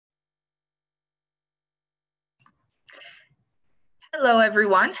Hello,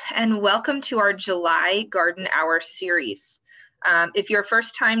 everyone, and welcome to our July Garden Hour series. If you're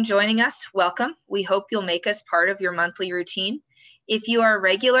first time joining us, welcome. We hope you'll make us part of your monthly routine. If you are a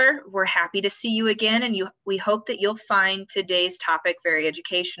regular, we're happy to see you again, and we hope that you'll find today's topic very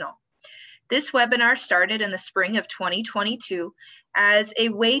educational. This webinar started in the spring of 2022 as a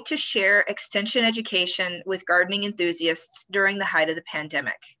way to share extension education with gardening enthusiasts during the height of the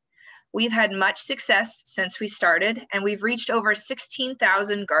pandemic. We've had much success since we started, and we've reached over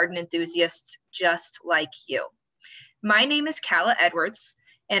 16,000 garden enthusiasts just like you. My name is Calla Edwards,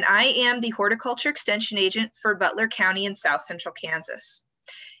 and I am the Horticulture Extension Agent for Butler County in South Central Kansas.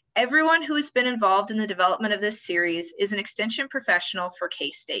 Everyone who has been involved in the development of this series is an extension professional for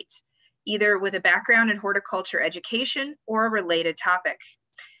K-State, either with a background in horticulture education or a related topic.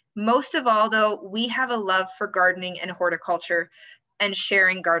 Most of all, though, we have a love for gardening and horticulture and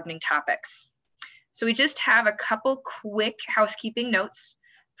sharing gardening topics. So we just have a couple quick housekeeping notes.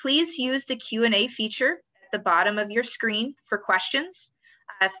 Please use the Q&A feature at the bottom of your screen for questions.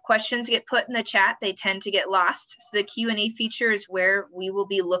 If questions get put in the chat, they tend to get lost. So the Q&A feature is where we will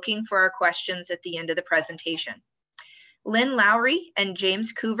be looking for our questions at the end of the presentation. Lynn Lowry and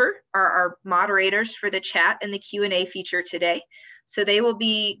James Coover are our moderators for the chat and the Q&A feature today. So they will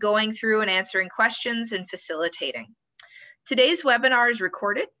be going through and answering questions and facilitating. Today's webinar is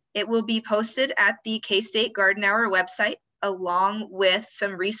recorded. It will be posted at the K-State Garden Hour website, along with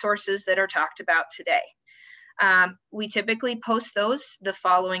some resources that are talked about today. We typically post those the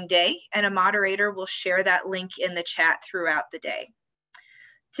following day, and a moderator will share that link in the chat throughout the day.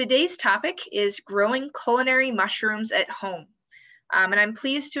 Today's topic is growing culinary mushrooms at home. And I'm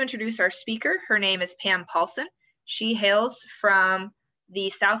pleased to introduce our speaker. Her name is Pam Paulsen. She hails from the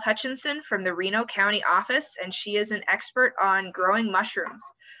South Hutchinson from the Reno County office, and she is an expert on growing mushrooms.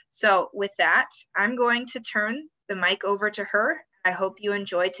 So with that, I'm going to turn the mic over to her. I hope you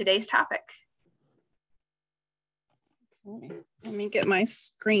enjoy today's topic. Okay, let me get my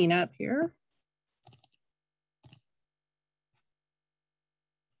screen up here.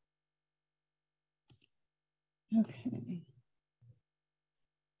 Okay.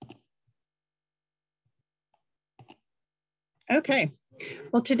 Okay.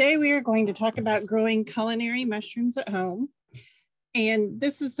 Well, today we are going to talk about growing culinary mushrooms at home. And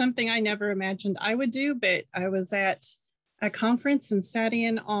this is something I never imagined I would do, but I was at a conference and sat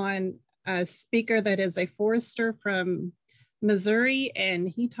in on a speaker that is a forester from Missouri, and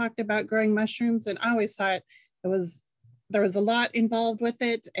he talked about growing mushrooms. And I always thought there was a lot involved with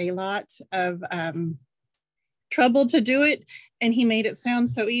it, a lot of trouble to do it, and he made it sound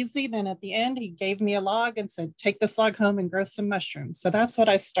so easy. Then at the end, he gave me a log and said, take this log home and grow some mushrooms. So that's what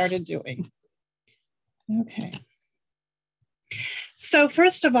I started doing. Okay. So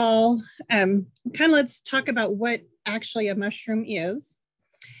first of all, let's talk about what actually a mushroom is.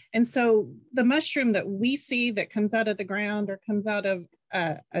 And so the mushroom that we see that comes out of the ground or comes out of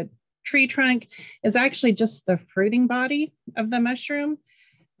a tree trunk is actually just the fruiting body of the mushroom.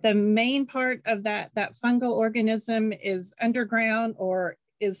 The main part of that fungal organism is underground or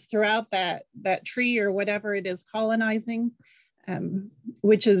is throughout that tree or whatever it is colonizing,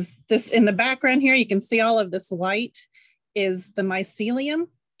 which is this in the background here. You can see all of this white is the mycelium.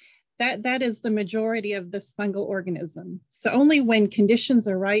 That is the majority of this fungal organism. So only when conditions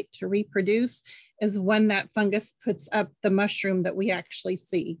are right to reproduce is when that fungus puts up the mushroom that we actually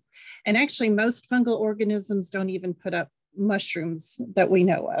see. And actually most fungal organisms don't even put up mushrooms that we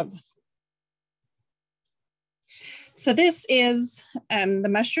know of. So this is the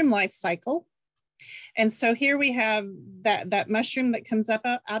mushroom life cycle. And so here we have that mushroom that comes up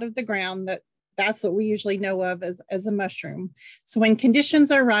out of the ground. That's what we usually know of as a mushroom. So when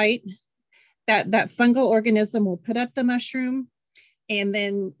conditions are right, that fungal organism will put up the mushroom, and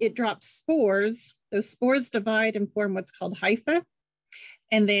then it drops spores. Those spores divide and form what's called hypha.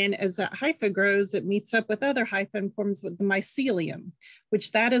 And then as that hypha grows, it meets up with other hypha and forms with the mycelium,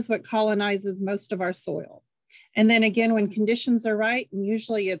 which that is what colonizes most of our soil. And then again, when conditions are right, and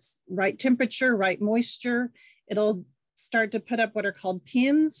usually it's right temperature, right moisture, it'll start to put up what are called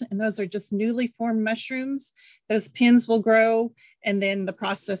pins. And those are just newly formed mushrooms. Those pins will grow, and then the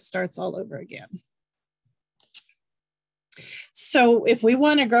process starts all over again. So if we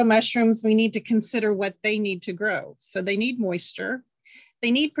want to grow mushrooms, we need to consider what they need to grow. So they need moisture. They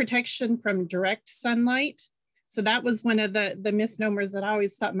need protection from direct sunlight. So that was one of the misnomers that I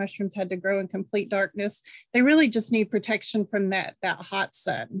always thought mushrooms had to grow in complete darkness. They really just need protection from that hot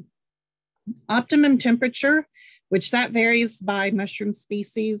sun. Optimum temperature, which that varies by mushroom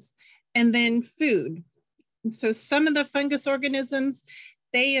species, and then food. And so some of the fungus organisms,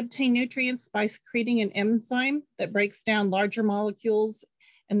 They obtain nutrients by creating an enzyme that breaks down larger molecules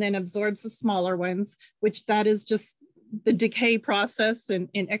and then absorbs the smaller ones, which that is just the decay process in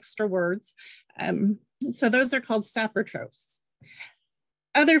extra words. So those are called saprotrophs.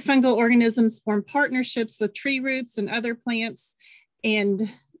 Other fungal organisms form partnerships with tree roots and other plants, and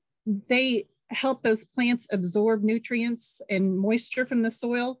they help those plants absorb nutrients and moisture from the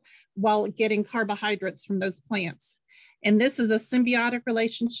soil while getting carbohydrates from those plants. And this is a symbiotic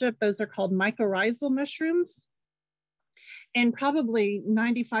relationship. Those are called mycorrhizal mushrooms. And probably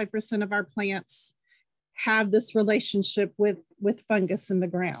 95% of our plants have this relationship with fungus in the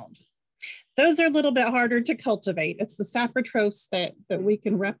ground. Those are a little bit harder to cultivate. It's the saprotrophs that we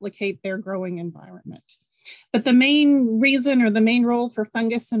can replicate their growing environment. But the main reason or the main role for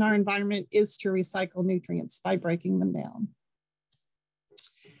fungus in our environment is to recycle nutrients by breaking them down.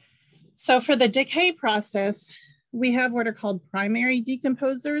 So for the decay process, we have what are called primary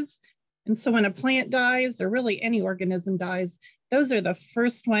decomposers. And so when a plant dies, or really any organism dies, those are the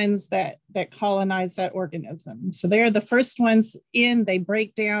first ones that colonize that organism. So they're the first ones in, they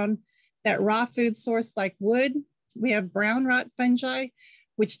break down that raw food source like wood. We have brown rot fungi,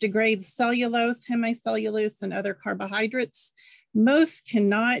 which degrades cellulose, hemicellulose, and other carbohydrates. Most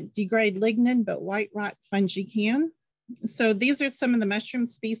cannot degrade lignin, but white rot fungi can. So these are some of the mushroom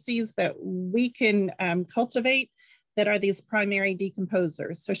species that we can cultivate that are these primary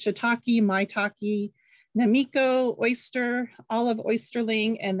decomposers. So shiitake, maitake, namiko, oyster, olive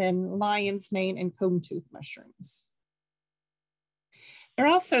oysterling, and then lion's mane and comb-tooth mushrooms. They're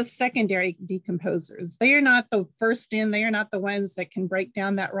also secondary decomposers. They are not the first in, they are not the ones that can break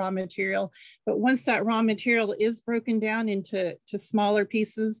down that raw material, but once that raw material is broken down into smaller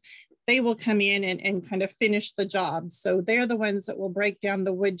pieces, they will come in and kind of finish the job. So they're the ones that will break down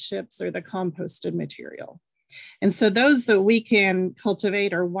the wood chips or the composted material. And so those that we can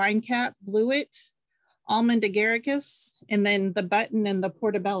cultivate are winecap, bluet, almond agaricus, and then the button and the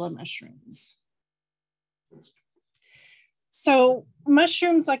portobello mushrooms. So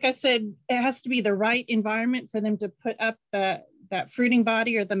mushrooms, like I said, it has to be the right environment for them to put up that fruiting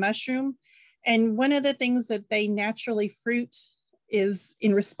body or the mushroom. And one of the things that they naturally fruit is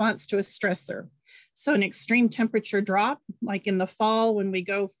in response to a stressor. So an extreme temperature drop, like in the fall when we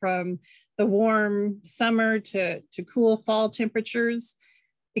go from the warm summer to cool fall temperatures,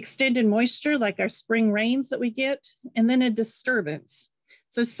 extended moisture like our spring rains that we get, and then a disturbance.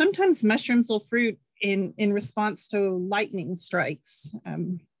 So sometimes mushrooms will fruit in response to lightning strikes,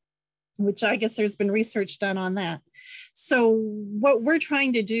 which I guess there's been research done on that. So what we're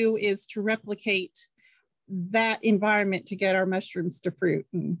trying to do is to replicate that environment to get our mushrooms to fruit.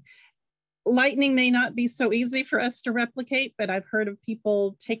 And lightning may not be so easy for us to replicate, but I've heard of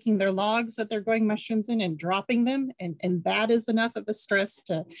people taking their logs that they're growing mushrooms in and dropping them, and that is enough of a stress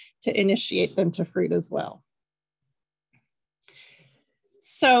to initiate them to fruit as well.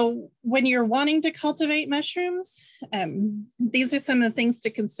 So when you're wanting to cultivate mushrooms, these are some of the things to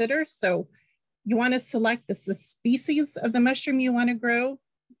consider. So you want to select the species of the mushroom you want to grow,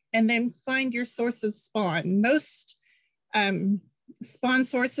 and then find your source of spawn. Most spawn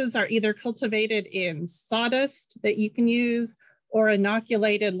sources are either cultivated in sawdust that you can use or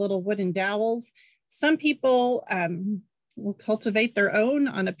inoculated little wooden dowels. Some people will cultivate their own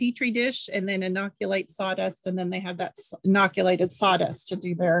on a petri dish and then inoculate sawdust, and then they have that inoculated sawdust to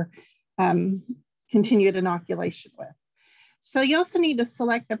do their continued inoculation with. So you also need to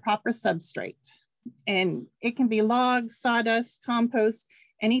select the proper substrate, and it can be logs, sawdust, compost,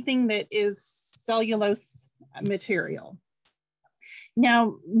 anything that is cellulose material.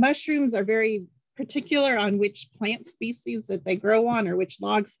 Now, mushrooms are very particular on which plant species that they grow on or which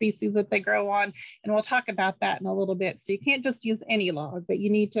log species that they grow on. And we'll talk about that in a little bit. So you can't just use any log, but you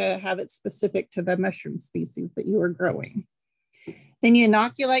need to have it specific to the mushroom species that you are growing. Then you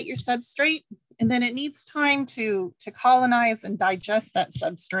inoculate your substrate, and then it needs time to colonize and digest that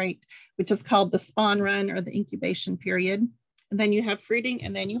substrate, which is called the spawn run or the incubation period. And then you have fruiting,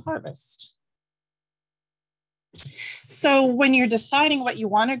 and then you harvest. So when you're deciding what you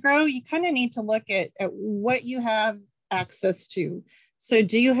want to grow, you kind of need to look at what you have access to. So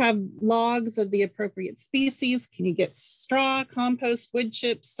do you have logs of the appropriate species? Can you get straw, compost, wood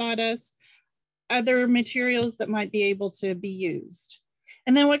chips, sawdust, other materials that might be able to be used?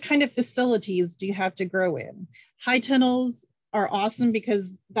 And then what kind of facilities do you have to grow in? High tunnels are awesome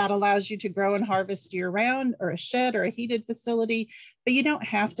because that allows you to grow and harvest year round, or a shed or a heated facility, but you don't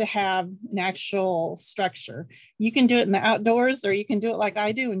have to have an actual structure. You can do it in the outdoors, or you can do it like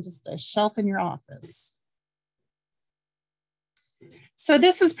I do in just a shelf in your office. So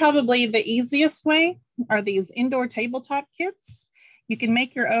this is probably the easiest way, are these indoor tabletop kits. You can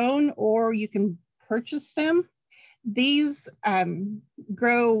make your own or you can purchase them. These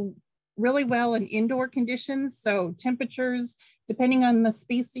grow really well in indoor conditions. So temperatures, depending on the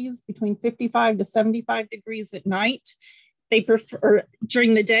species, between 55 to 75 degrees at night. They prefer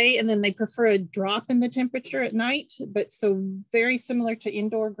during the day, and then they prefer a drop in the temperature at night, but so very similar to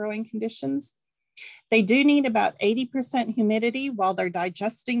indoor growing conditions. They do need about 80% humidity while they're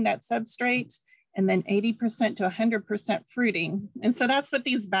digesting that substrate, and then 80% to 100% fruiting. And so that's what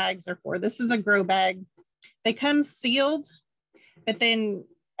these bags are for. This is a grow bag. They come sealed, but then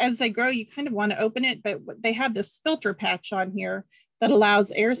as they grow, you kind of want to open it, but they have this filter patch on here that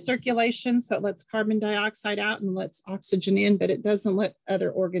allows air circulation. So it lets carbon dioxide out and lets oxygen in, but it doesn't let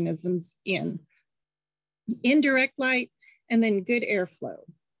other organisms in. Indirect light and then good airflow.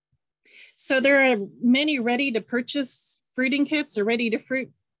 So there are many ready to purchase fruiting kits or ready to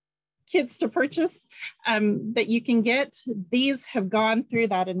fruit kits to purchase that you can get. These have gone through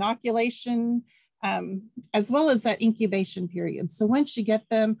that inoculation as well as that incubation period. So once you get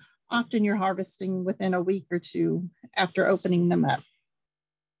them, often you're harvesting within a week or two after opening them up.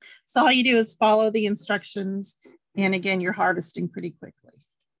 So all you do is follow the instructions, and again, you're harvesting pretty quickly.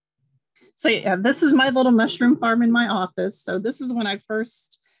 So yeah, this is my little mushroom farm in my office. So this is when I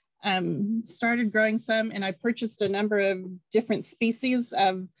first started growing some, and I purchased a number of different species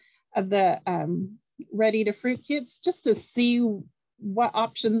of the ready to fruit kits just to see what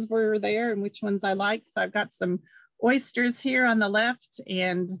options were there and which ones I like. So I've got some oysters here on the left,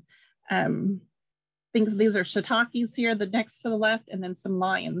 and these are shiitakes here, the next to the left, and then some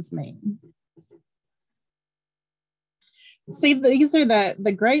lion's mane. See, these are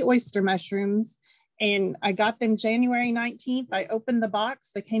the gray oyster mushrooms, and I got them January 19th. I opened the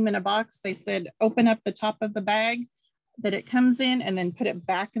box. They came in a box. They said, open up the top of the bag that it comes in, and then put it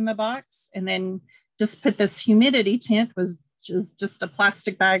back in the box, and then just put this humidity tent, was just a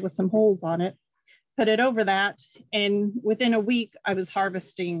plastic bag with some holes on it, put it over that, and within a week I was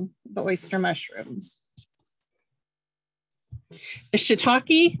harvesting the oyster mushrooms. The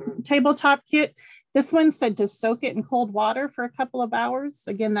shiitake tabletop kit, this one said to soak it in cold water for a couple of hours.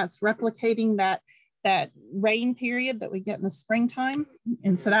 Again, that's replicating that rain period that we get in the springtime.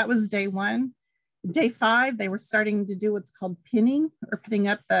 And so that was day 1. Day 5, they were starting to do what's called pinning, or putting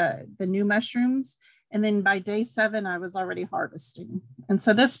up the new mushrooms. And then by day 7, I was already harvesting. And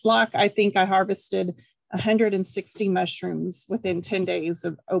so this block, I think I harvested 160 mushrooms within 10 days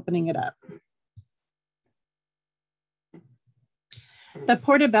of opening it up. The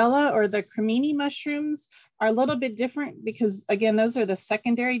portobello or the cremini mushrooms are a little bit different because, again, those are the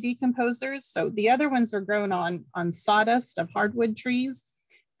secondary decomposers. So the other ones are grown on sawdust of hardwood trees.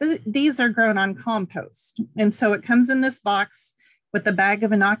 These are grown on compost. And so it comes in this box with a bag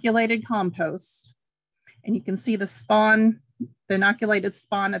of inoculated compost. And you can see the spawn, the inoculated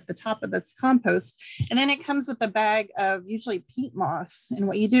spawn at the top of this compost. And then it comes with a bag of usually peat moss. And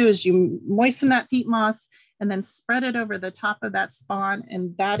what you do is you moisten that peat moss and then spread it over the top of that spawn,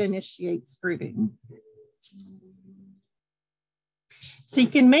 and that initiates fruiting. So you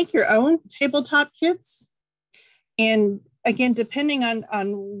can make your own tabletop kits. And again, depending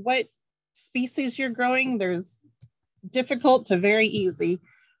on what species you're growing, there's difficult to very easy.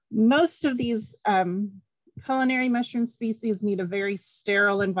 Most of these culinary mushroom species need a very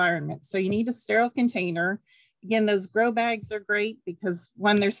sterile environment. So you need a sterile container. Again, those grow bags are great because,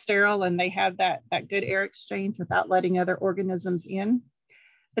 one, they're sterile and they have that good air exchange without letting other organisms in.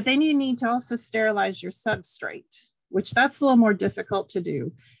 But then you need to also sterilize your substrate, which that's a little more difficult to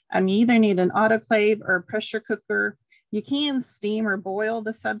do. You either need an autoclave or a pressure cooker. You can steam or boil the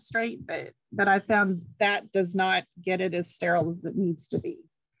substrate, but I found that does not get it as sterile as it needs to be.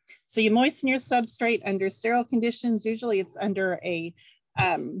 So you moisten your substrate under sterile conditions. Usually it's under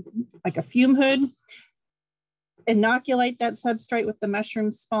like a fume hood. Inoculate that substrate with the mushroom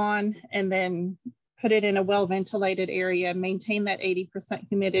spawn, and then put it in a well-ventilated area, maintain that 80%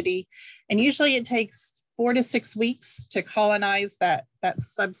 humidity. And usually it takes 4 to 6 weeks to colonize that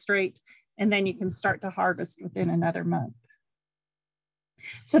substrate, and then you can start to harvest within another month.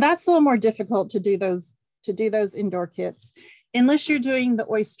 So that's a little more difficult to do those indoor kits, unless you're doing the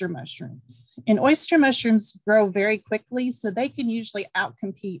oyster mushrooms. And oyster mushrooms grow very quickly, so they can usually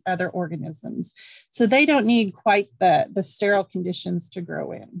outcompete other organisms. So they don't need quite the sterile conditions to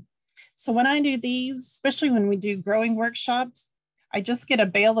grow in. So when I do these, especially when we do growing workshops, I just get a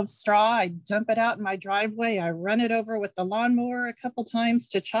bale of straw, I dump it out in my driveway, I run it over with the lawnmower a couple times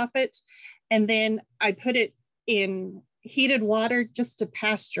to chop it, and then I put it in heated water just to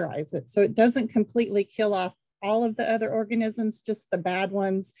pasteurize it, so it doesn't completely kill off all of the other organisms, just the bad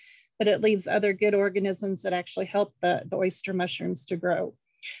ones but it leaves other good organisms that actually help the oyster mushrooms to grow.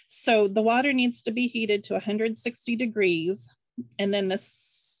 So the water needs to be heated to 160 degrees, and then the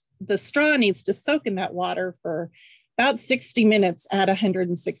straw needs to soak in that water for about 60 minutes at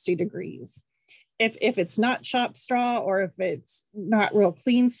 160 degrees. If it's not chopped straw, or if it's not real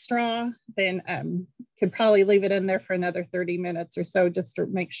clean straw, then could probably leave it in there for another 30 minutes or so, just to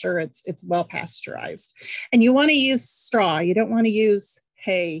make sure it's well pasteurized. And you want to use straw. You don't want to use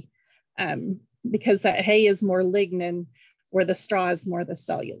hay, because that hay is more lignin, where the straw is more the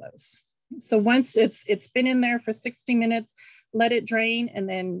cellulose. So once it's been in there for 60 minutes, let it drain and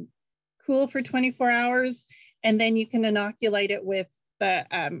then cool for 24 hours. And then you can inoculate it with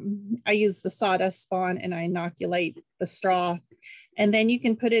I use the sawdust spawn, and I inoculate the straw. And then you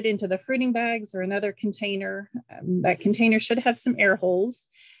can put it into the fruiting bags or another container. That container should have some air holes.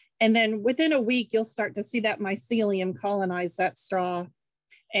 And then within a week, you'll start to see that mycelium colonize that straw.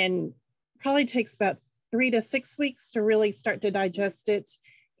 And probably takes about 3 to 6 weeks to really start to digest it.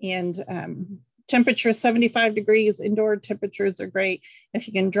 And temperature 75 degrees, indoor temperatures are great. If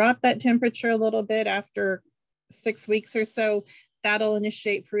you can drop that temperature a little bit after 6 weeks or so, that'll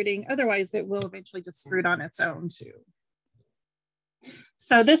initiate fruiting. Otherwise, it will eventually just fruit on its own too.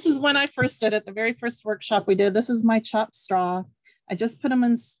 So this is when I first did it, the very first workshop we did. This is my chopped straw. I just put them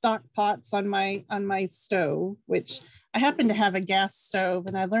in stock pots on my stove, which I happen to have a gas stove,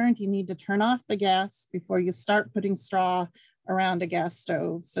 and I learned you need to turn off the gas before you start putting straw around a gas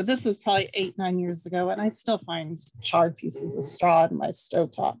stove. So this is probably 8-9 years ago, and I still find charred pieces of straw in my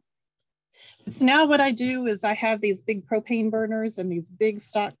stovetop. So now what I do is I have these big propane burners and these big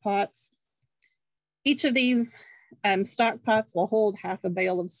stock pots. Each of these stock pots will hold half a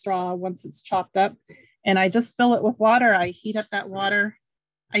bale of straw once it's chopped up. And I just fill it with water. I heat up that water.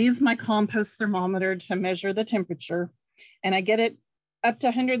 I use my compost thermometer to measure the temperature. And I get it up to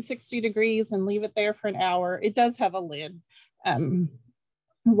 160 degrees and leave it there for an hour. It does have a lid.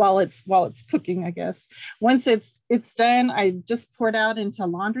 While it's cooking, I guess. Once it's done, I just pour it out into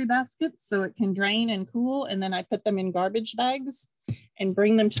laundry baskets so it can drain and cool. And then I put them in garbage bags and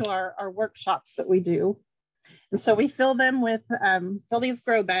bring them to our workshops that we do. And so we fill them with, fill these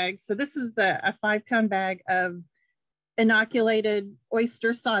grow bags. So this is a 5-pound bag of inoculated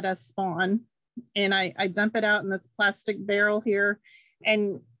oyster sawdust spawn. And I dump it out in this plastic barrel here.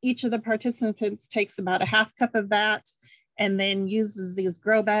 And each of the participants takes about a half cup of that, and then uses these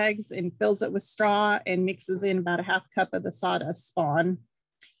grow bags and fills it with straw and mixes in about a half cup of the sawdust spawn.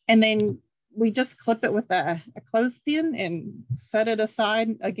 And then we just clip it with a clothespin and set it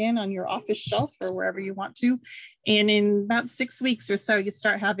aside again on your office shelf or wherever you want to. And in about 6 weeks or so, you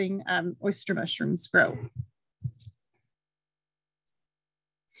start having oyster mushrooms grow.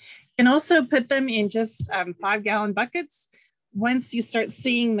 You can also put them in just 5-gallon buckets. Once you start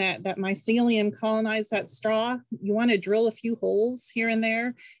seeing that mycelium colonize that straw, you want to drill a few holes here and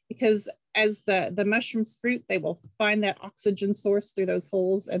there, because as the mushrooms fruit, they will find that oxygen source through those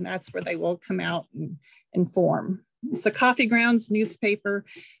holes, and that's where they will come out and form. So coffee grounds, newspaper.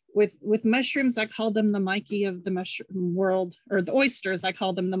 With mushrooms, I call them the Mikey of the mushroom world, or the oysters, I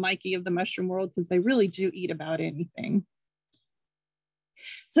call them the Mikey of the mushroom world, because they really do eat about anything.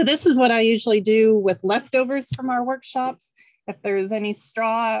 So this is what I usually do with leftovers from our workshops. If there's any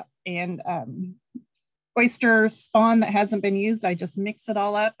straw and oyster spawn that hasn't been used, I just mix it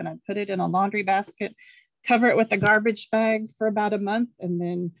all up and I put it in a laundry basket, cover it with a garbage bag for about a month, and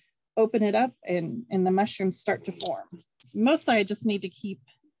then open it up and the mushrooms start to form. So mostly I just need to keep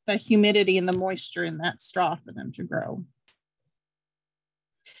the humidity and the moisture in that straw for them to grow.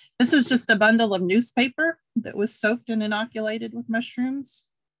 This is just a bundle of newspaper that was soaked and inoculated with mushrooms.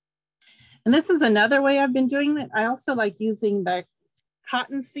 And this is another way I've been doing it. I also like using the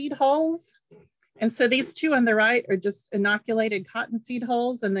cotton seed hulls. And so these two on the right are just inoculated cotton seed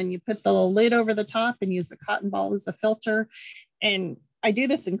hulls. And then you put the little lid over the top and use a cotton ball as a filter. And I do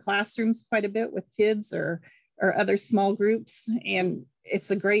this in classrooms quite a bit with kids or other small groups. And it's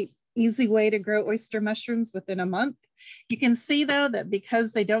a great, easy way to grow oyster mushrooms within a month. You can see though that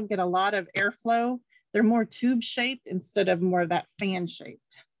because they don't get a lot of airflow, they're more tube shaped instead of more that fan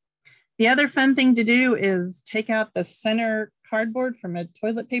shaped. The other fun thing to do is take out the center cardboard from a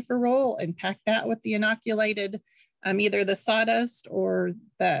toilet paper roll and pack that with the inoculated, either the sawdust or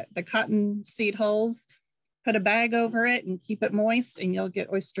the cotton seed hulls. Put a bag over it and keep it moist, and you'll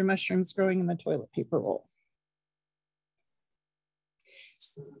get oyster mushrooms growing in the toilet paper roll.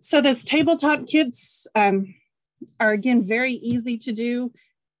 So those tabletop kits are, again, very easy to do,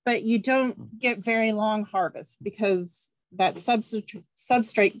 but you don't get very long harvest because that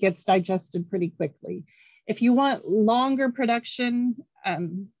substrate gets digested pretty quickly. If you want longer production,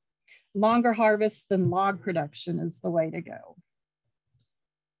 longer harvest than log production is the way to go.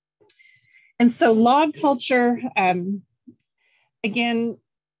 And so log culture, again,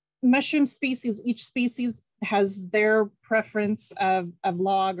 mushroom species, each species has their preference of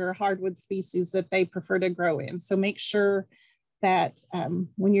log or hardwood species that they prefer to grow in. So make sure that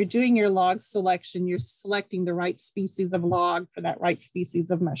when you're doing your log selection, you're selecting the right species of log for that right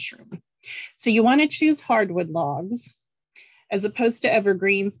species of mushroom. So you want to choose hardwood logs as opposed to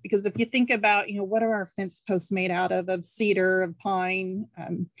evergreens, because if you think about, what are our fence posts made out of cedar, of pine,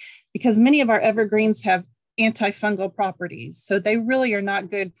 because many of our evergreens have antifungal properties. So they really are not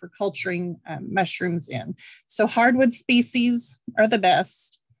good for culturing mushrooms in. So hardwood species are the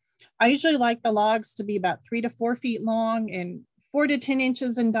best. I usually like the logs to be about 3 to 4 feet long and 4 to 10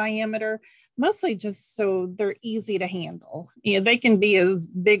 inches in diameter, mostly just so they're easy to handle. They can be as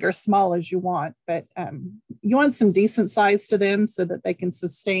big or small as you want, but you want some decent size to them so that they can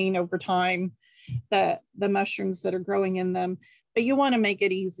sustain over time the mushrooms that are growing in them. But you want to make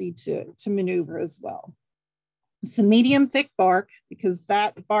it easy to maneuver as well. Some medium thick bark, because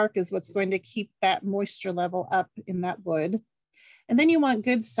that bark is what's going to keep that moisture level up in that wood. And then you want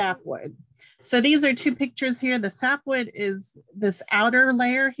good sapwood. So these are 2 pictures here. The sapwood is this outer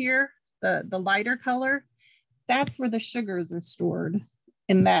layer here, the lighter color. That's where the sugars are stored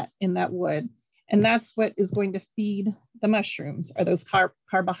in that wood. And that's what is going to feed the mushrooms, are those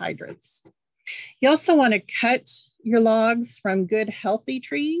carbohydrates. You also want to cut your logs from good, healthy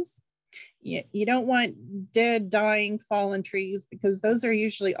trees. You don't want dead, dying, fallen trees, because those are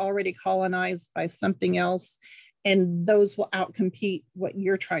usually already colonized by something else, and those will outcompete what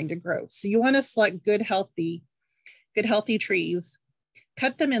you're trying to grow. So you want to select good, healthy trees.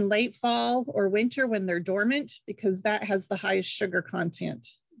 Cut them in late fall or winter when they're dormant, because that has the highest sugar content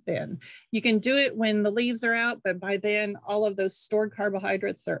then. You can do it when the leaves are out, but by then all of those stored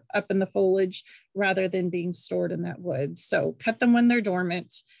carbohydrates are up in the foliage rather than being stored in that wood. So cut them when they're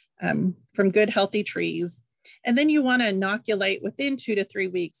dormant from good, healthy trees. And then you want to inoculate within 2 to 3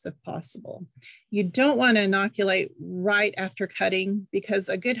 weeks if possible. You don't want to inoculate right after cutting, because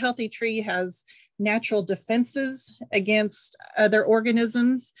a good, healthy tree has natural defenses against other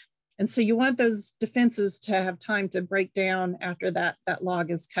organisms. And so you want those defenses to have time to break down after that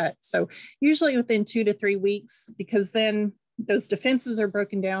log is cut. So usually within 2 to 3 weeks, because then those defenses are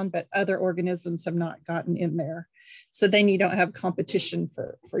broken down, but other organisms have not gotten in there. So then you don't have competition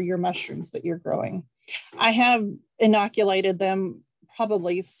for your mushrooms that you're growing. I have inoculated them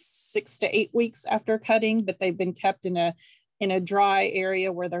probably 6 to 8 weeks after cutting, but they've been kept in a dry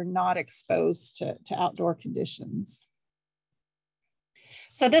area where they're not exposed to outdoor conditions.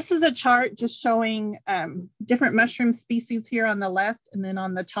 So this is a chart just showing different mushroom species here on the left, and then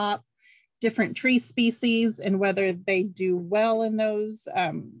on the top, different tree species and whether they do well in those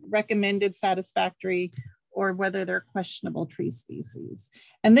recommended satisfactory, or whether they're questionable tree species.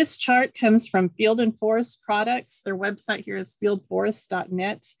 And this chart comes from Field and Forest Products. Their website here is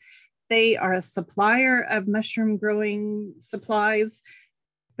fieldforest.net. They are a supplier of mushroom growing supplies,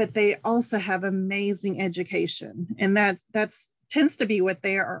 but they also have amazing education. And that's tends to be what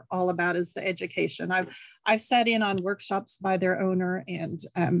they are all about, is the education. I've sat in on workshops by their owner, and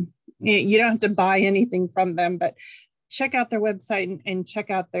you don't have to buy anything from them, but check out their website and check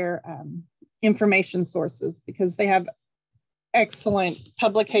out their information sources, because they have excellent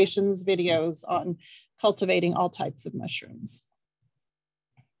publications, videos on cultivating all types of mushrooms.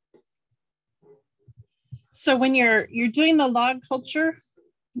 So when you're doing the log culture,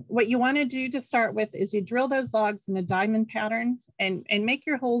 what you want to do to start with is you drill those logs in a diamond pattern and make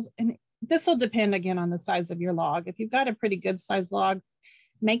your holes. And this will depend again on the size of your log. If you've got a pretty good size log,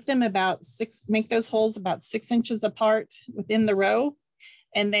 make those holes about 6 inches apart within the row,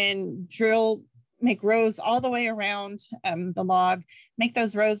 and then make rows all the way around the log. Make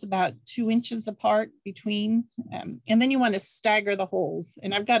those rows about 2 inches apart between, and then you want to stagger the holes.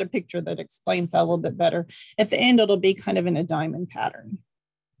 And I've got a picture that explains that a little bit better. At the end, it'll be kind of in a diamond pattern.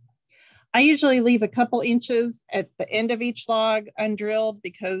 I usually leave a couple inches at the end of each log undrilled,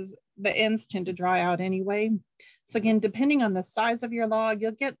 because the ends tend to dry out anyway. So again, depending on the size of your log,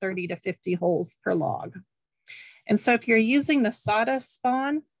 you'll get 30 to 50 holes per log. And so if you're using the sawdust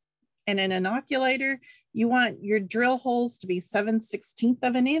spawn and an inoculator, you want your drill holes to be 7/16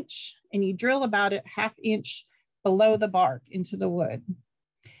 of an inch, and you drill about a 1/2 inch below the bark into the wood.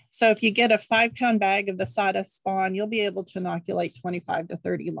 So if you get a 5-pound bag of the sawdust spawn, you'll be able to inoculate 25 to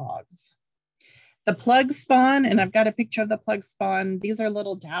 30 logs. The plug spawn, and I've got a picture of the plug spawn. These are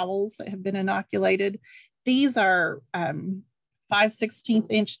little dowels that have been inoculated. These are 5/16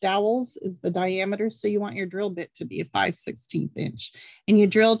 inch dowels is the diameter. So you want your drill bit to be a 5/16 inch, and you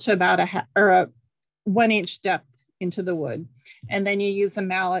drill to about a 1 inch depth into the wood. And then you use a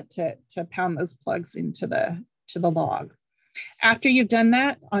mallet to pound those plugs into the log. After you've done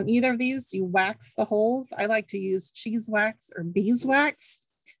that on either of these, you wax the holes. I like to use cheese wax or beeswax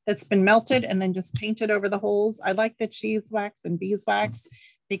that's been melted and then just painted over the holes. I like the cheese wax and beeswax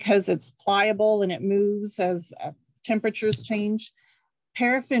because it's pliable and it moves as temperatures change.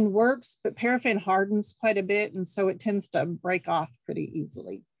 Paraffin works, but paraffin hardens quite a bit, and so it tends to break off pretty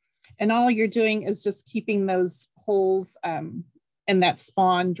easily. And all you're doing is just keeping those holes and that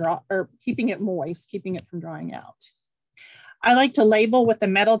spawn keeping it moist, keeping it from drying out. I like to label with a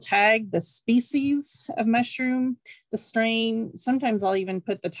metal tag the species of mushroom, the strain. Sometimes I'll even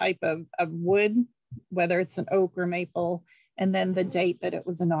put the type of wood, whether it's an oak or maple, and then the date that it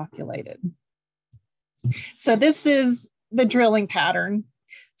was inoculated. So this is the drilling pattern.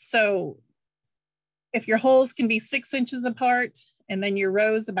 So if your holes can be 6 inches apart, and then your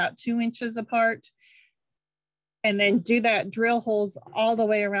rows about 2 inches apart, and then do that, drill holes all the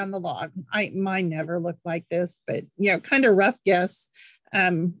way around the log. Mine never looked like this, but kind of rough guess.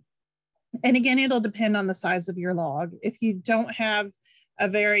 And again, it'll depend on the size of your log. If you don't have a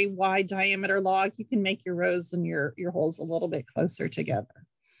very wide diameter log, you can make your rows and your holes a little bit closer together.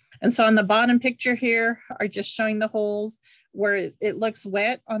 And so on the bottom picture here are just showing the holes. Where it looks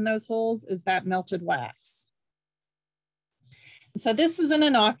wet on those holes is that melted wax. So this is an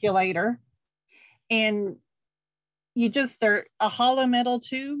inoculator, and they're a hollow metal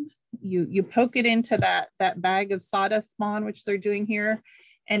tube. You poke it into that bag of sawdust spawn, which they're doing here,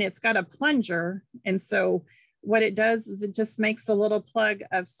 and it's got a plunger. And so what it does is it just makes a little plug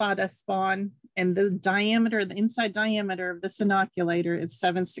of sawdust spawn, and the inside diameter of this inoculator is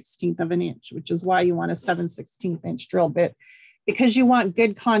 7/16 of an inch, which is why you want a 7/16 inch drill bit, because you want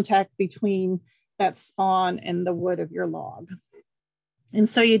good contact between that spawn and the wood of your log. And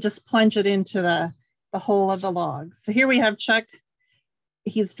so you just plunge it into the hole of the log. So here we have Chuck.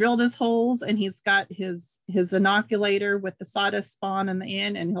 He's drilled his holes and he's got his inoculator with the sawdust spawn in the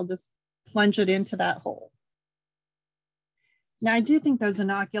end, and he'll just plunge it into that hole. Now, I do think those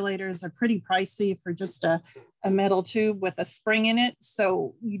inoculators are pretty pricey for just a metal tube with a spring in it.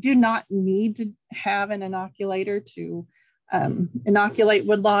 So you do not need to have an inoculator to inoculate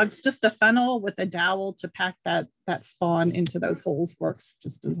wood logs. Just a funnel with a dowel to pack that spawn into those holes works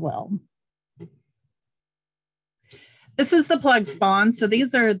just as well. This is the plug spawn. So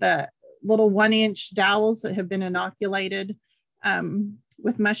these are the little 1 inch dowels that have been inoculated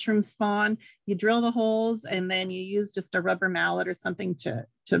with mushroom spawn. You drill the holes and then you use just a rubber mallet or something to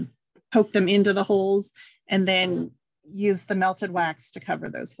poke them into the holes, and then use the melted wax to cover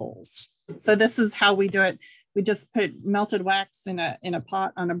those holes. So this is how we do it. We just put melted wax in a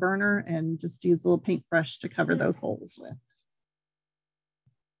pot on a burner and just use a little paintbrush to cover those holes with.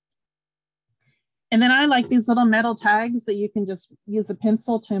 And then I like these little metal tags that you can just use a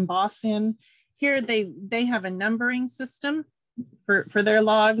pencil to emboss in. Here they have a numbering system for their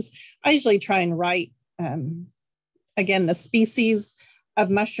logs. I usually try and write, again, the species of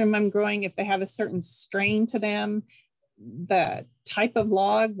mushroom I'm growing, if they have a certain strain to them, the type of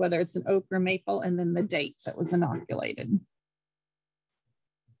log, whether it's an oak or maple, and then the date that was inoculated.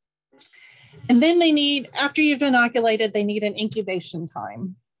 And then after you've inoculated, they need an incubation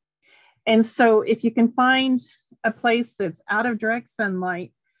time. And so if you can find a place that's out of direct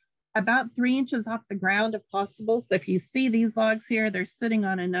sunlight, about 3 inches off the ground if possible. So if you see these logs here, they're sitting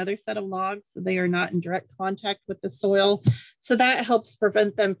on another set of logs, so they are not in direct contact with the soil. So that helps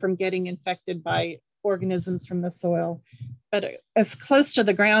prevent them from getting infected by organisms from the soil. But as close to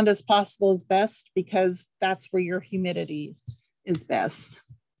the ground as possible is best, because that's where your humidity is best.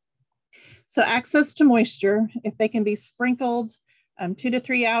 So access to moisture, if they can be sprinkled 2 to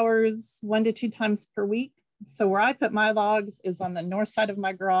 3 hours, 1 to 2 times per week. So where I put my logs is on the north side of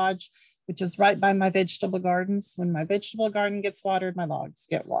my garage, which is right by my vegetable gardens. When my vegetable garden gets watered, my logs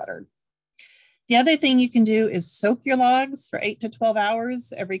get watered. The other thing you can do is soak your logs for 8 to 12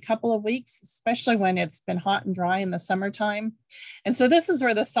 hours every couple of weeks, especially when it's been hot and dry in the summertime. And so this is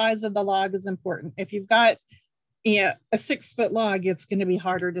where the size of the log is important. If you've got a 6-foot log, it's going to be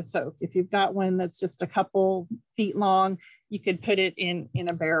harder to soak. If you've got one that's just a couple feet long, you could put it in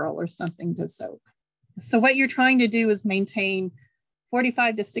a barrel or something to soak. So what you're trying to do is maintain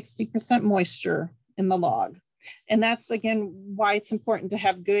 45 to 60% moisture in the log. And that's, again, why it's important to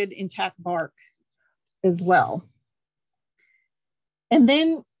have good intact bark as well. And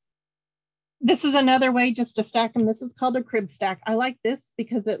then this is another way just to stack them. This is called a crib stack. I like this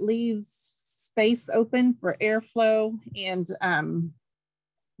because it leaves space open for airflow and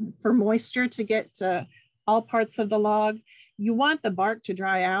for moisture to get to all parts of the log. You want the bark to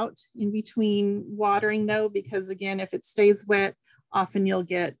dry out in between watering though, because again, if it stays wet, often you'll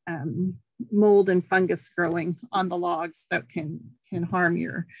get mold and fungus growing on the logs that can harm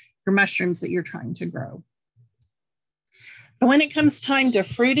your mushrooms that you're trying to grow. But when it comes time to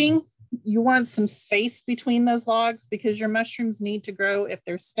fruiting, you want some space between those logs because your mushrooms need to grow. If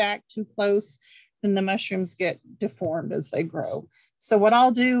they're stacked too close, then the mushrooms get deformed as they grow. So what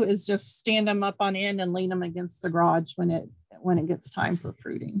I'll do is just stand them up on end and lean them against the garage when it gets time for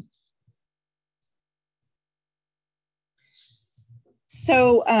fruiting.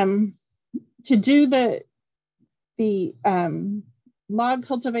 So to do the log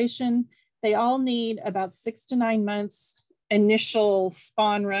cultivation, they all need about 6 to 9 months initial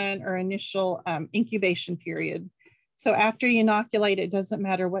spawn run or initial incubation period. So after you inoculate, it doesn't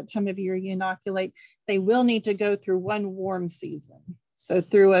matter what time of year you inoculate, they will need to go through one warm season. So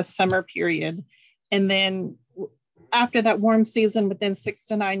through a summer period. And then after that warm season, within 6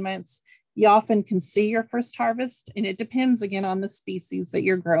 to 9 months, you often can see your first harvest. And it depends again on the species that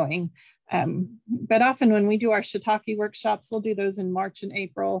you're growing. But often when we do our shiitake workshops, we'll do those in March and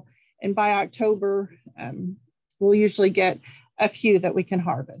April. And by October, we'll usually get a few that we can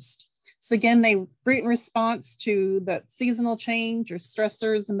harvest. So again, they fruit in response to the seasonal change or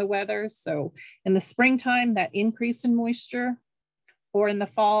stressors in the weather. So in the springtime, that increase in moisture, or in the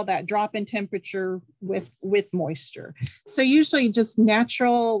fall, that drop in temperature with moisture. So usually just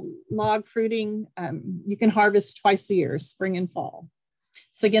natural log fruiting, you can harvest twice a year, spring and fall.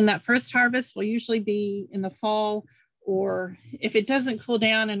 So again, that first harvest will usually be in the fall, or if it doesn't cool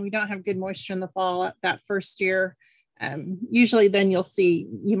down and we don't have good moisture in the fall that first year, usually then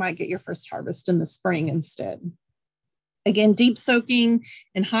you might get your first harvest in the spring instead. Again, deep soaking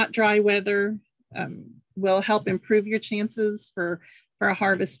in hot, dry weather will help improve your chances for a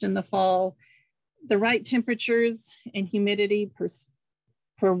harvest in the fall. The right temperatures and humidity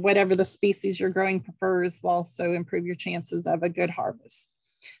for whatever the species you're growing prefers will also improve your chances of a good harvest.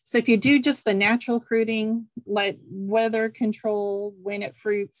 So if you do just the natural fruiting, let weather control when it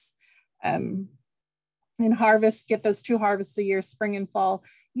fruits, and harvest, get those 2 harvests a year, spring and fall.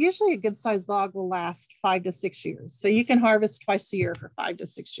 Usually a good sized log will last 5 to 6 years. So you can harvest twice a year for 5 to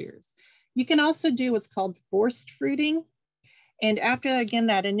 6 years. You can also do what's called forced fruiting. And after, again,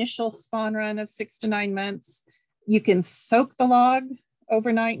 that initial spawn run of 6 to 9 months, you can soak the log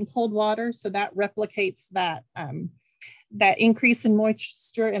overnight in cold water. So that replicates that, that increase in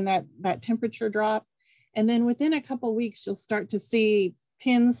moisture and that temperature drop. And then within a couple of weeks, you'll start to see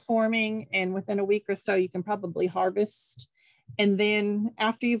pins forming, and within a week or so, you can probably harvest. And then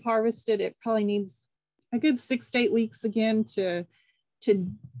after you've harvested, it probably needs a good 6 to 8 weeks again to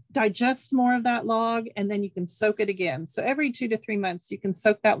digest more of that log, and then you can soak it again. So every 2 to 3 months, you can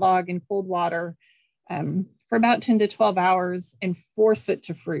soak that log in cold water for about 10 to 12 hours and force it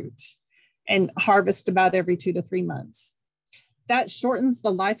to fruit and harvest about every 2 to 3 months. That shortens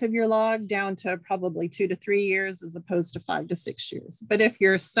the life of your log down to probably 2 to 3 years as opposed to 5 to 6 years. But if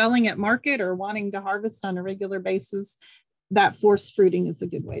you're selling at market or wanting to harvest on a regular basis, that forced fruiting is a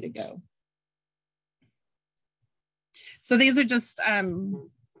good way to go. So these are just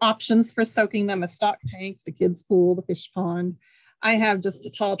options for soaking them: a stock tank, the kids' pool, the fish pond. I have just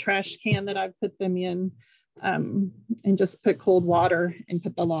a tall trash can that I've put them in, and just put cold water and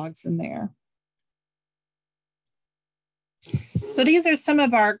put the logs in there. So these are some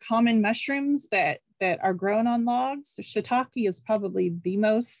of our common mushrooms that are grown on logs. So shiitake is probably the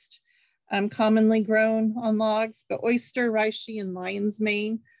most commonly grown on logs, but oyster, reishi, and lion's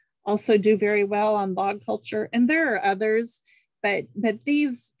mane also do very well on log culture. And there are others, but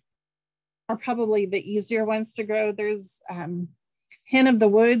these are probably the easier ones to grow. There's hen of the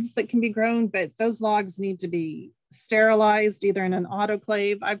woods that can be grown, but those logs need to be sterilized either in an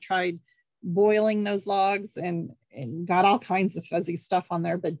autoclave. I've tried boiling those logs and got all kinds of fuzzy stuff on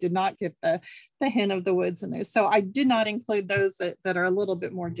there, but did not get the hen of the woods in there. So I did not include those that are a little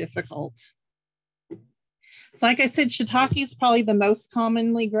bit more difficult. So like I said, shiitake is probably the most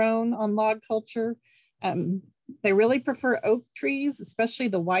commonly grown on log culture. They really prefer oak trees, especially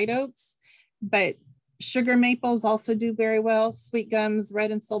the white oaks, but sugar maples also do very well, sweet gums,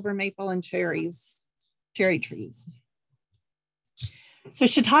 red and silver maple, and cherry trees. So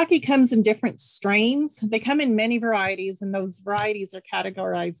shiitake comes in different strains. They come in many varieties, and those varieties are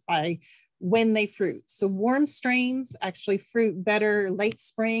categorized by when they fruit. So warm strains actually fruit better late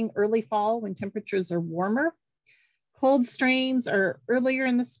spring, early fall when temperatures are warmer. Cold strains are earlier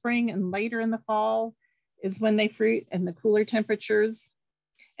in the spring and later in the fall is when they fruit and the cooler temperatures.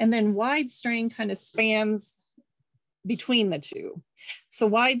 And then wide strain kind of spans between the two. So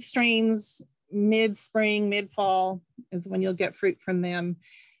wide strains, mid-spring, mid-fall is when you'll get fruit from them.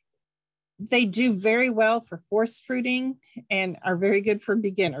 They do very well for forced fruiting and are very good for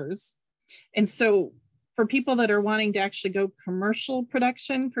beginners. And so for people that are wanting to actually go commercial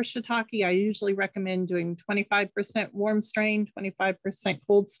production for shiitake, I usually recommend doing 25% warm strain, 25%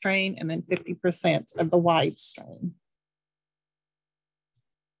 cold strain, and then 50% of the wide strain.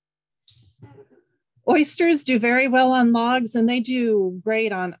 Oysters do very well on logs, and they do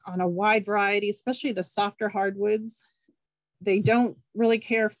great on a wide variety, especially the softer hardwoods. They don't really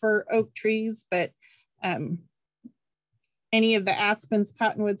care for oak trees, but any of the aspens,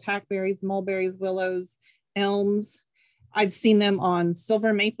 cottonwoods, hackberries, mulberries, willows, elms. I've seen them on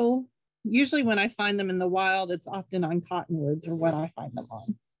silver maple. Usually when I find them in the wild, it's often on cottonwoods or what I find them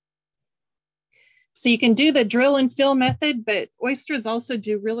on. So you can do the drill and fill method, but oysters also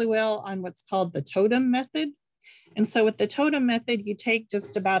do really well on what's called the totem method. And so with the totem method, you take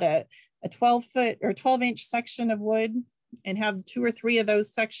just about a 12-foot or 12-inch section of wood and have 2 or 3 of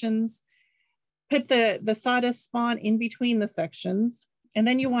those sections. Put the sawdust spawn in between the sections. And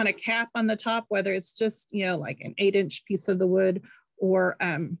then you want a cap on the top, whether it's just, like an 8-inch piece of the wood or,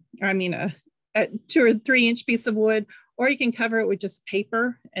 a 2 or 3-inch piece of wood, or you can cover it with just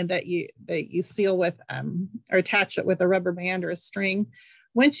paper and that you seal with or attach it with a rubber band or a string.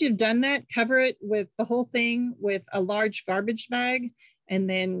 Once you've done that, cover it with the whole thing with a large garbage bag and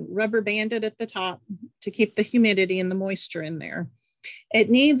then rubber band it at the top to keep the humidity and the moisture in there. It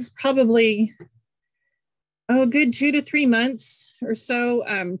needs probably a good 2 to 3 months or so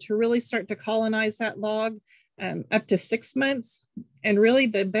to really start to colonize that log, up to 6 months. And really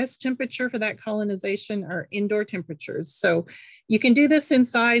the best temperature for that colonization are indoor temperatures. So you can do this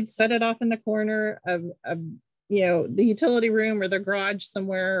inside, set it off in the corner of the utility room or the garage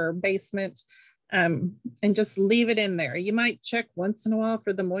somewhere or basement, and just leave it in there. You might check once in a while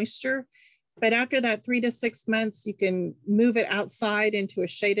for the moisture, but after that 3 to 6 months, you can move it outside into a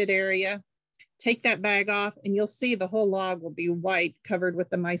shaded area, take that bag off, and you'll see the whole log will be white, covered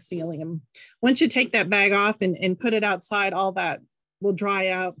with the mycelium. Once you take that bag off and put it outside, all that will dry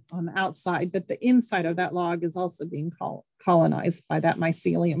out on the outside, but the inside of that log is also being colonized by that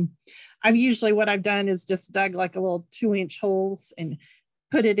mycelium. What I've done is just dug like a little 2-inch holes and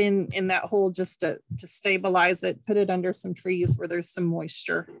put it in that hole just to stabilize it, put it under some trees where there's some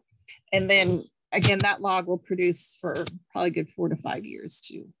moisture. And then again, that log will produce for probably a good 4 to 5 years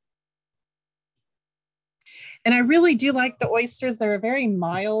too. And I really do like the oysters. They're a very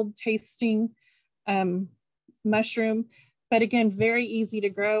mild tasting mushroom, but again, very easy to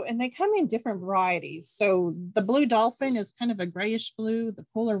grow, and they come in different varieties. So the blue dolphin is kind of a grayish blue. The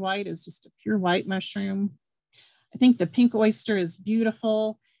polar white is just a pure white mushroom. I think the pink oyster is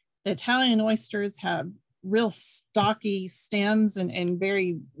beautiful. The Italian oysters have real stocky stems and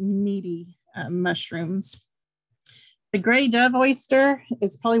very meaty mushrooms. The gray dove oyster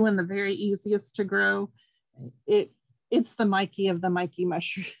is probably one of the very easiest to grow. It's the Mikey of the Mikey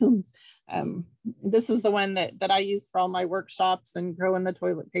mushrooms. This is the one that I use for all my workshops and grow in the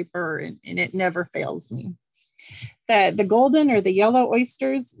toilet paper, and it never fails me. The golden or the yellow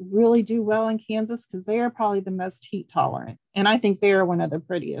oysters really do well in Kansas because they are probably the most heat tolerant. And I think they are one of the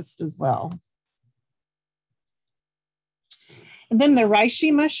prettiest as well. And then the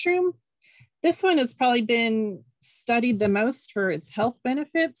reishi mushroom. This one has probably been studied the most for its health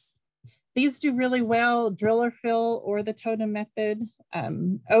benefits. These do really well, drill or fill or the totem method,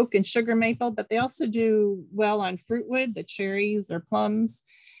 oak and sugar maple, but they also do well on fruitwood, the cherries or plums.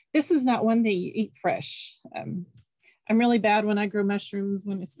 This is not one that you eat fresh. I'm really bad when I grow mushrooms,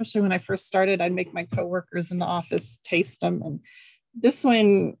 especially when I first started, I'd make my coworkers in the office taste them. And this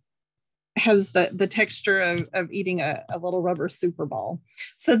one has the texture of eating a little rubber super ball.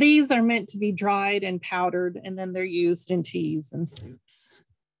 So these are meant to be dried and powdered, and then they're used in teas and soups.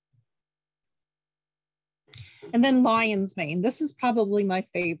 And then lion's mane. This is probably my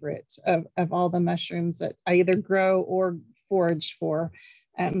favorite of all the mushrooms that I either grow or forage for.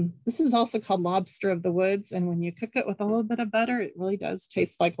 This is also called lobster of the woods. And when you cook it with a little bit of butter, it really does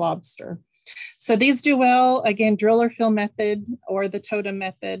taste like lobster. So these do well, again, drill or fill method or the totem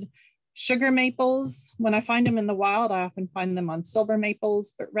method. Sugar maples, when I find them in the wild, I often find them on silver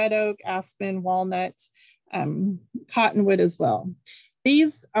maples, but red oak, aspen, walnut, cottonwood as well.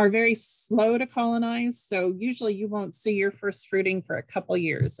 These are very slow to colonize, so usually you won't see your first fruiting for a couple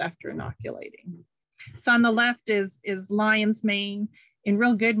years after inoculating. So on the left is lion's mane. In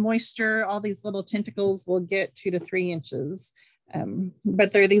real good moisture, all these little tentacles will get 2 to 3 inches.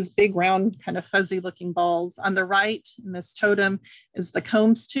 But they're these big round kind of fuzzy looking balls. On the right in this totem is the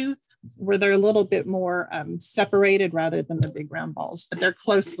combs tooth, where they're a little bit more separated rather than the big round balls, but they're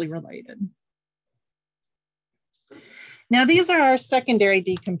closely related. Now these are our secondary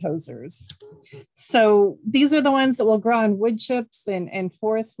decomposers. So these are the ones that will grow on wood chips and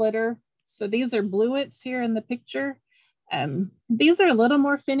forest litter. So these are bluets here in the picture. These are a little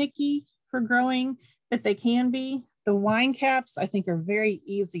more finicky for growing, but they can be. The wine caps, I think, are very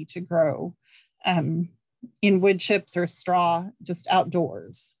easy to grow in wood chips or straw, just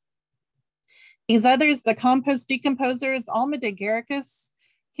outdoors. These others, the compost decomposers, Alma agaricus,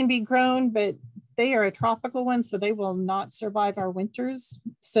 can be grown, but they are a tropical one, so they will not survive our winters.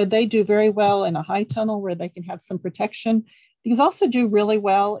 So they do very well in a high tunnel where they can have some protection. These also do really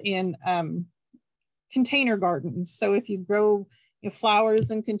well in container gardens. So if you grow flowers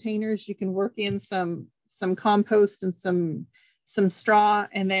in containers, you can work in some compost and some straw,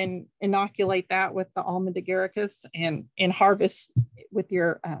 and then inoculate that with the Alma agaricus and harvest with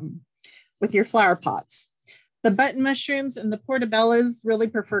your flower pots. The button mushrooms and the portobellas really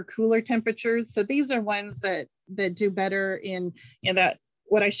prefer cooler temperatures. So these are ones that do better in that,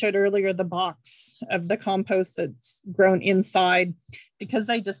 what I showed earlier, the box of the compost that's grown inside, because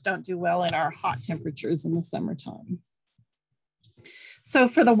they just don't do well in our hot temperatures in the summertime. So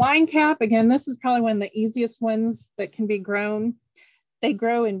for the wine cap, again, this is probably one of the easiest ones that can be grown. They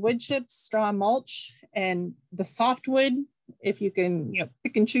grow in wood chips, straw mulch, and the softwood, if you can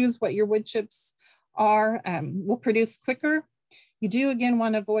pick and choose what your wood chips are, will produce quicker. You do again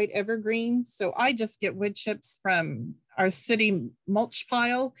want to avoid evergreens. So I just get wood chips from our city mulch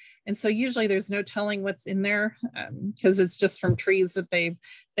pile. And so usually there's no telling what's in there because it's just from trees that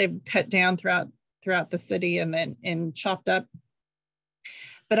they've cut down throughout the city and chopped up.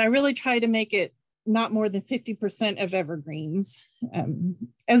 But I really try to make it not more than 50% of evergreens.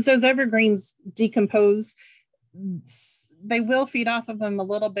 As those evergreens decompose, they will feed off of them a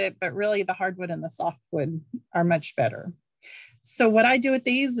little bit, but really the hardwood and the softwood are much better. So what I do with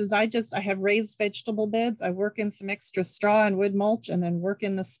these is I have raised vegetable beds. I work in some extra straw and wood mulch, and then work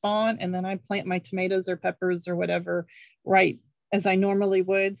in the spawn, and then I plant my tomatoes or peppers or whatever right as I normally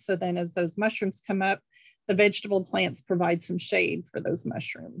would. So then as those mushrooms come up, the vegetable plants provide some shade for those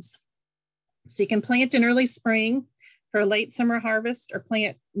mushrooms. So you can plant in early spring for a late summer harvest, or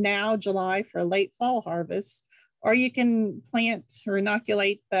plant now, July, for a late fall harvest. Or you can plant or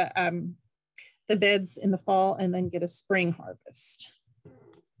inoculate the beds in the fall and then get a spring harvest.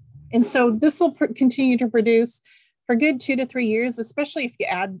 And so this will continue to produce for a good 2 to 3 years, especially if you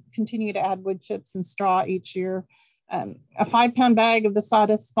continue to add wood chips and straw each year. A 5-pound bag of the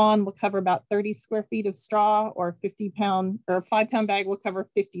sawdust spawn will cover about 30 square feet of straw, or a 5-pound bag will cover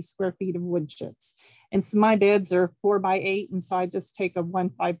 50 square feet of wood chips. And so my beds are 4 by 8. And so I just take a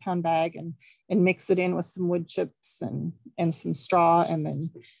 1 5-pound bag and mix it in with some wood chips and some straw, and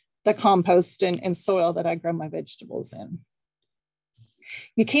then the compost and soil that I grow my vegetables in.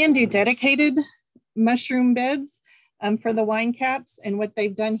 You can do dedicated mushroom beds for the wine caps. And what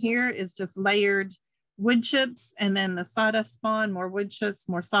they've done here is just layered wood chips and then the sawdust spawn, more wood chips,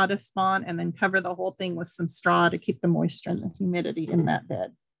 more sawdust spawn, and then cover the whole thing with some straw to keep the moisture and the humidity in that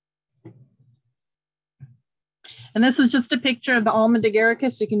bed. And this is just a picture of the Alma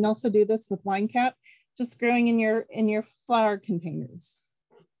agaricus. You can also do this with wine cap, just growing in your flower containers.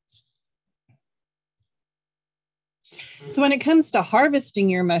 So when it comes to harvesting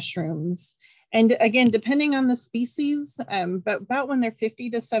your mushrooms, and again, depending on the species, but about when they're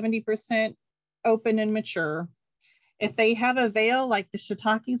 50 to 70% open and mature, if they have a veil like the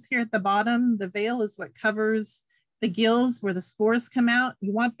shiitakes here at the bottom, the veil is what covers the gills where the spores come out.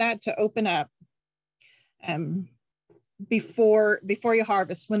 You want that to open up before you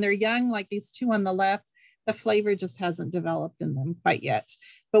harvest. When they're young, like these two on the left, the flavor just hasn't developed in them quite yet.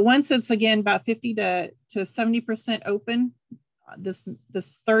 But once it's again about 50 to 70% open, this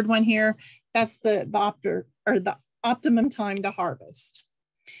third one here, that's the optimum time to harvest.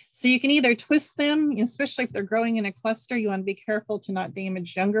 So you can either twist them, especially if they're growing in a cluster, you want to be careful to not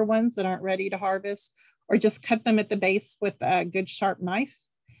damage younger ones that aren't ready to harvest, or just cut them at the base with a good sharp knife.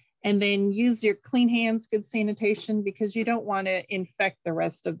 And then use your clean hands, good sanitation, because you don't want to infect the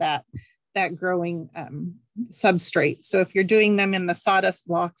rest of that growing substrate. So if you're doing them in the sawdust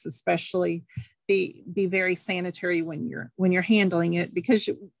blocks, especially, be very sanitary when you're handling it, because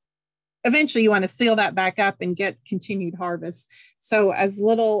eventually you want to seal that back up and get continued harvest. So as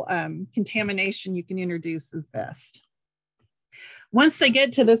little contamination you can introduce is best. Once they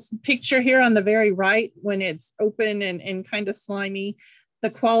get to this picture here on the very right, when it's open and kind of slimy, the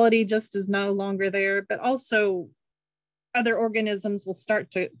quality just is no longer there, but also other organisms will start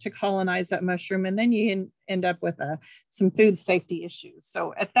to colonize that mushroom, and then you end up with some food safety issues.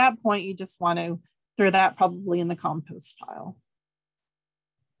 So at that point, you just want to throw that probably in the compost pile.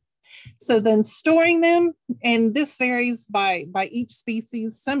 So then storing them, and this varies by each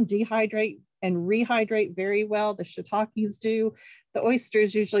species. Some dehydrate and rehydrate very well. The shiitakes do. The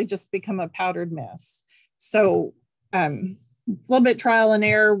oysters usually just become a powdered mess. So a little bit trial and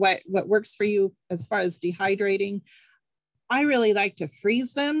error, what works for you as far as dehydrating. I really like to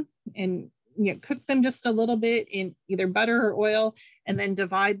freeze them and cook them just a little bit in either butter or oil, and then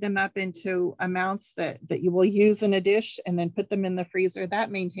divide them up into amounts that you will use in a dish, and then put them in the freezer.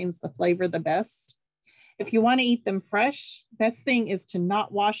 That maintains the flavor the best. If you want to eat them fresh, best thing is to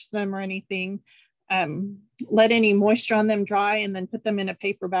not wash them or anything. Let any moisture on them dry, and then put them in a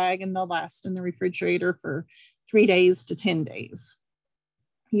paper bag, and they'll last in the refrigerator for 3 days to 10 days.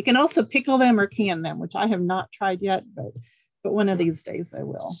 You can also pickle them or can them, which I have not tried yet, but one of these days I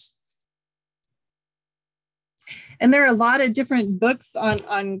will. And there are a lot of different books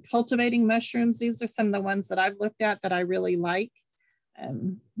on cultivating mushrooms. These are some of the ones that I've looked at that I really like.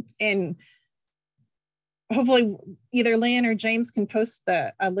 And hopefully either Lynn or James can post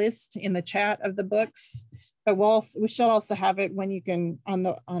a list in the chat of the books, but we should also have it when you can on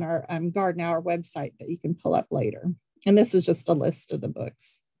our Garden Hour website that you can pull up later. And this is just a list of the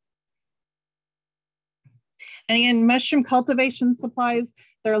books. And again, mushroom cultivation supplies,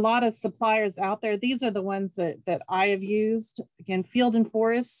 there are a lot of suppliers out there. These are the ones that I have used. Again, Field and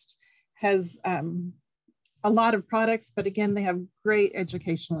Forest has a lot of products, but again, they have great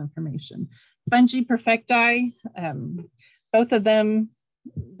educational information. Fungi Perfecti, both of them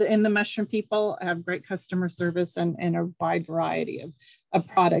in the Mushroom People have great customer service and a wide variety of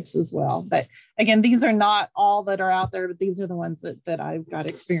products as well. But again, these are not all that are out there, but these are the ones that I've got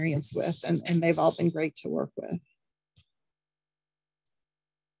experience with, and they've all been great to work with.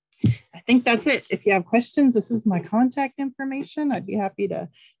 I think that's it. If you have questions, this is my contact information. I'd be happy to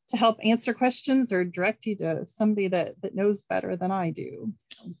help answer questions or direct you to somebody that knows better than I do.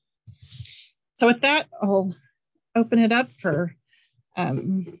 So with that, I'll open it up for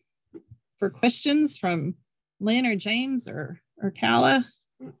questions from Lynn or James or Calla.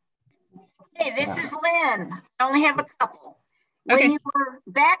 Hey, this is Lynn. I only have a couple. Okay. When you were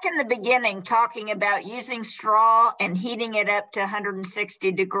back in the beginning talking about using straw and heating it up to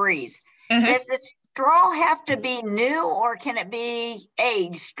 160 degrees, does the straw have to be new, or can it be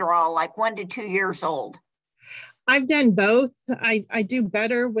aged straw, like 1 to 2 years old? I've done both. I do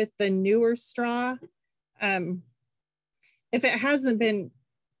better with the newer straw. If it hasn't been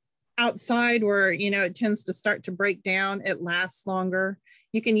outside where, it tends to start to break down, it lasts longer.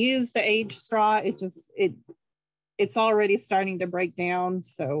 You can use the aged straw. It's already starting to break down,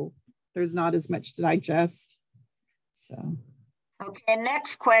 so there's not as much to digest. So. Okay,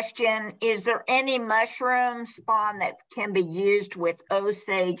 next question. Is there any mushroom spawn that can be used with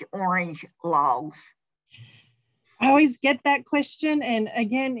Osage orange logs? I always get that question. And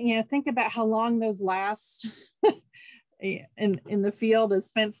again, think about how long those last in the field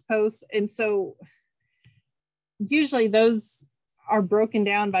as fence posts. And so usually those are broken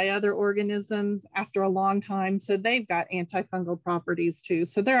down by other organisms after a long time. So they've got antifungal properties too.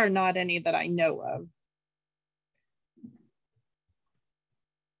 So there are not any that I know of.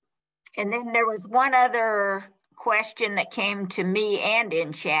 And then there was one other question that came to me and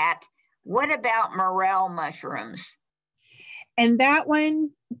in chat. What about morel mushrooms? And that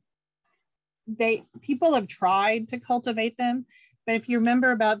one, people have tried to cultivate them, but if you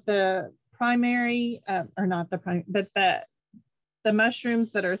remember about the primary, or not the primary, but the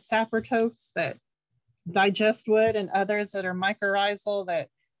mushrooms that are saprotopes that digest wood, and others that are mycorrhizal that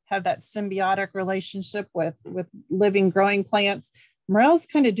have that symbiotic relationship with living growing plants, morels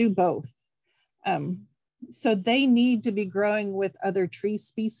kind of do both. So they need to be growing with other tree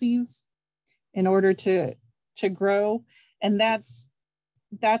species in order to grow. And that's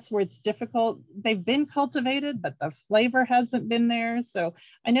where it's difficult. They've been cultivated, but the flavor hasn't been there. So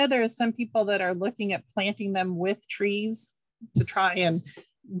I know there are some people that are looking at planting them with trees to try and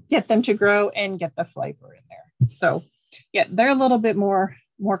get them to grow and get the flavor in there. So yeah, they're a little bit more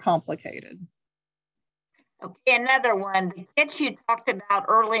complicated. Okay, another one. The kits you talked about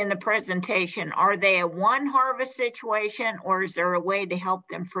early in the presentation, are they a one harvest situation, or is there a way to help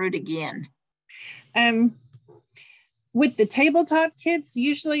them fruit again? With the tabletop kits,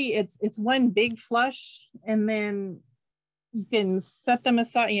 usually it's one big flush, and then you can set them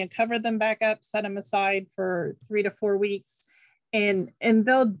aside, cover them back up, set them aside for 3 to 4 weeks, and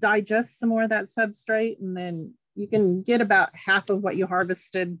they'll digest some more of that substrate, and then you can get about half of what you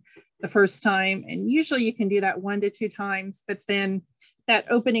harvested the first time. And usually you can do that 1 to 2 times, but then that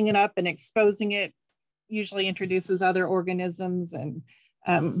opening it up and exposing it usually introduces other organisms, and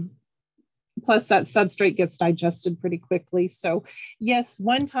plus that substrate gets digested pretty quickly. So yes,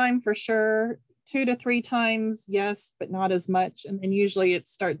 1 time for sure, 2 to 3 times, yes, but not as much. And then usually it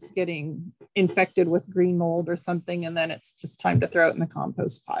starts getting infected with green mold or something, and then it's just time to throw it in the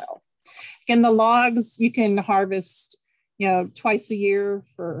compost pile. Again, the logs you can harvest, twice a year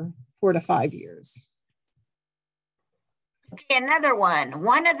for 4 to 5 years. Okay, another one.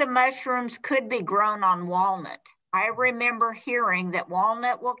 One of the mushrooms could be grown on walnut. I remember hearing that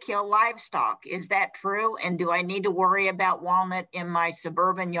walnut will kill livestock. Is that true? And do I need to worry about walnut in my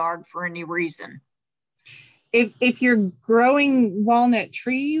suburban yard for any reason? If you're growing walnut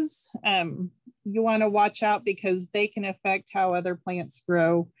trees, you want to watch out because they can affect how other plants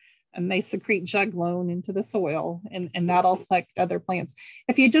grow, and they secrete juglone into the soil, and that'll affect other plants.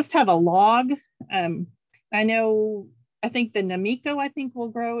 If you just have a log, I think the Namiko, will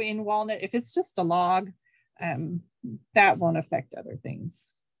grow in walnut. If it's just a log, that won't affect other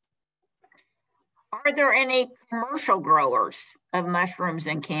things. Are there any commercial growers of mushrooms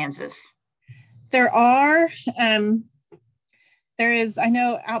in Kansas? There are. There is, I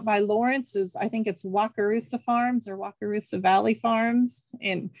know out by Lawrence I think it's Wakarusa Farms or Wakarusa Valley Farms,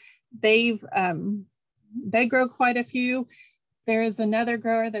 and they grow quite a few. There is another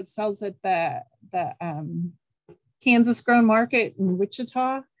grower that sells at the Kansas Grown Market in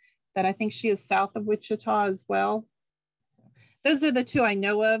Wichita, that I think she is south of Wichita as well. Those are the 2 I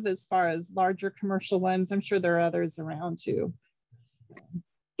know of as far as larger commercial ones. I'm sure there are others around too.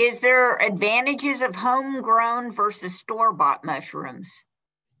 Is there advantages of homegrown versus store-bought mushrooms?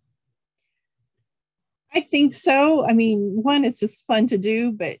 I think so. I mean, one, it's just fun to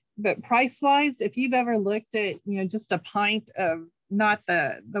do, but price-wise, if you've ever looked at, just a pint of not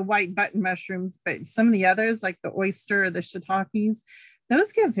the white button mushrooms, but some of the others like the oyster or the shiitakes,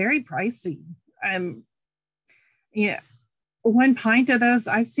 those get very pricey. 1 pint of those,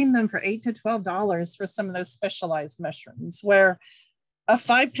 I've seen them for $8 to $12 for some of those specialized mushrooms, where a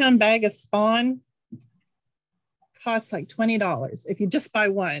 5-pound bag of spawn costs like $20 if you just buy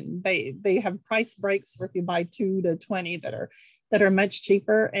one. They have price breaks for if you buy 2 to 20 that are much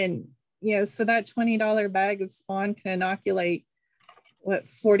cheaper. And so that $20 bag of spawn can inoculate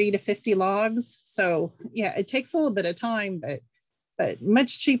 40 to 50 logs. So yeah, it takes a little bit of time, but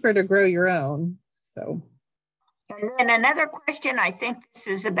much cheaper to grow your own. So. And then another question, I think this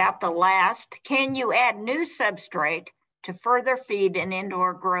is about the last. Can you add new substrate to further feed an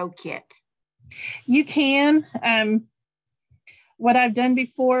indoor grow kit? You can. What I've done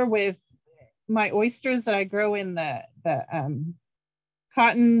before with my oysters that I grow in the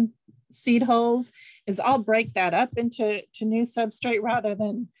cotton seed holes is I'll break that up into new substrate rather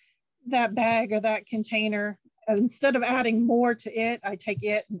than that bag or that container. Instead of adding more to it, I take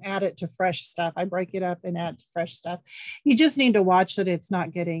it and add it to fresh stuff. I break it up and add to fresh stuff. You just need to watch that it's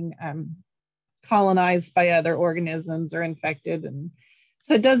not getting colonized by other organisms or infected. And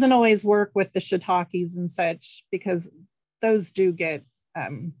so it doesn't always work with the shiitakes and such, because those do get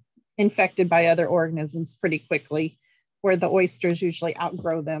infected by other organisms pretty quickly, where the oysters usually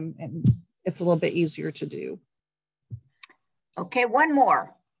outgrow them and it's a little bit easier to do. Okay, one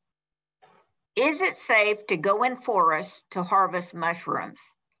more. Is it safe to go in forests to harvest mushrooms?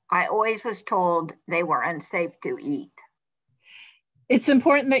 I always was told they were unsafe to eat. It's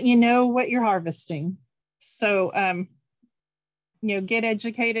important that you know what you're harvesting. So, get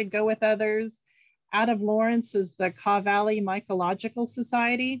educated, go with others. Out of Lawrence is the Kaw Valley Mycological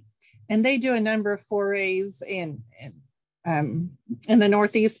Society, and they do a number of forays in the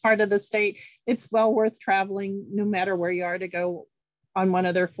northeast part of the state. It's well worth traveling, no matter where you are, to go on one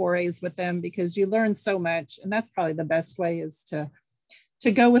of their forays with them, because you learn so much. And that's probably the best way, is to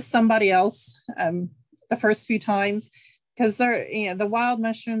go with somebody else the first few times, because the wild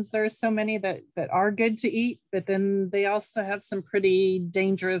mushrooms, there are so many that are good to eat, but then they also have some pretty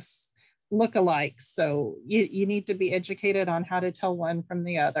dangerous lookalikes. So you need to be educated on how to tell one from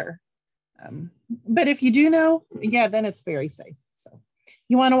the other. But if you do know, yeah, then it's very safe. So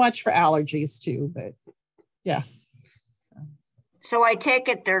you want to watch for allergies too, but yeah. So I take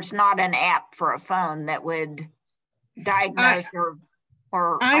it there's not an app for a phone that would diagnose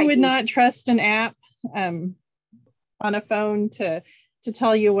or I would not trust an app on a phone to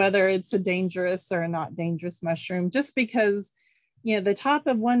tell you whether it's a dangerous or not dangerous mushroom, just because the top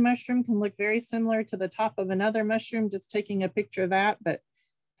of one mushroom can look very similar to the top of another mushroom, just taking a picture of that. But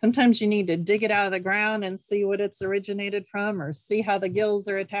sometimes you need to dig it out of the ground and see what it's originated from, or see how the gills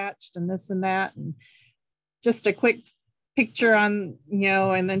are attached and this and that. And just a quick picture on,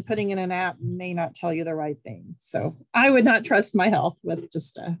 and then putting in an app may not tell you the right thing. So I would not trust my health with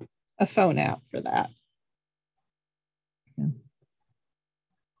just a phone app for that. Yeah.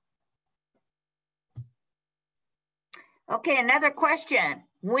 Okay, another question.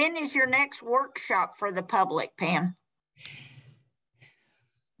 When is your next workshop for the public, Pam?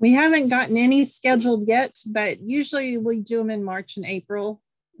 We haven't gotten any scheduled yet, but usually we do them in March and April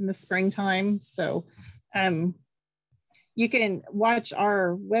in the springtime. So you can watch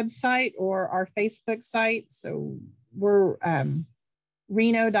our website or our Facebook site. So we're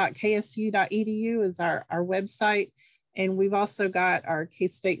reno.ksu.edu is our website. And we've also got our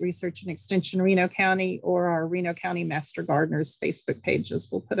K-State Research and Extension Reno County or our Reno County Master Gardeners Facebook pages.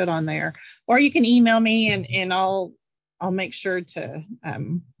 We'll put it on there. Or you can email me and I'll make sure to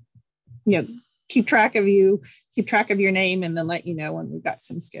keep track of your name and then let you know when we've got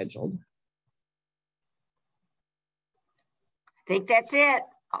some scheduled. I think that's it.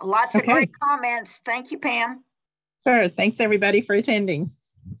 Lots of great comments. Thank you, Pam. Sure. Thanks everybody for attending.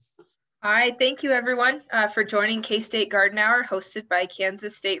 All right, thank you everyone for joining K-State Garden Hour hosted by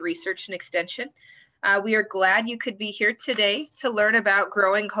Kansas State Research and Extension. We are glad you could be here today to learn about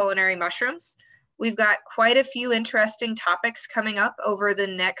growing culinary mushrooms. We've got quite a few interesting topics coming up over the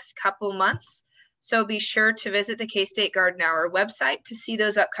next couple months, so be sure to visit the K-State Garden Hour website to see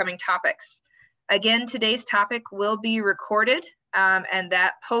those upcoming topics. Again, today's topic will be recorded and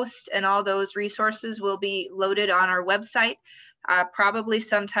that post and all those resources will be loaded on our website probably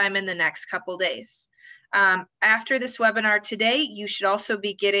sometime in the next couple days. After this webinar today, you should also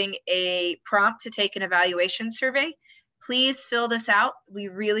be getting a prompt to take an evaluation survey. Please fill this out. We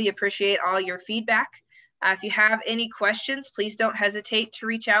really appreciate all your feedback. If you have any questions, please don't hesitate to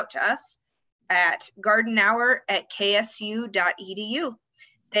reach out to us at gardenhour@ksu.edu.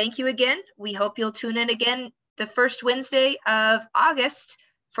 Thank you again. We hope you'll tune in again the first Wednesday of August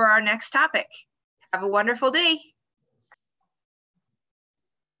for our next topic. Have a wonderful day.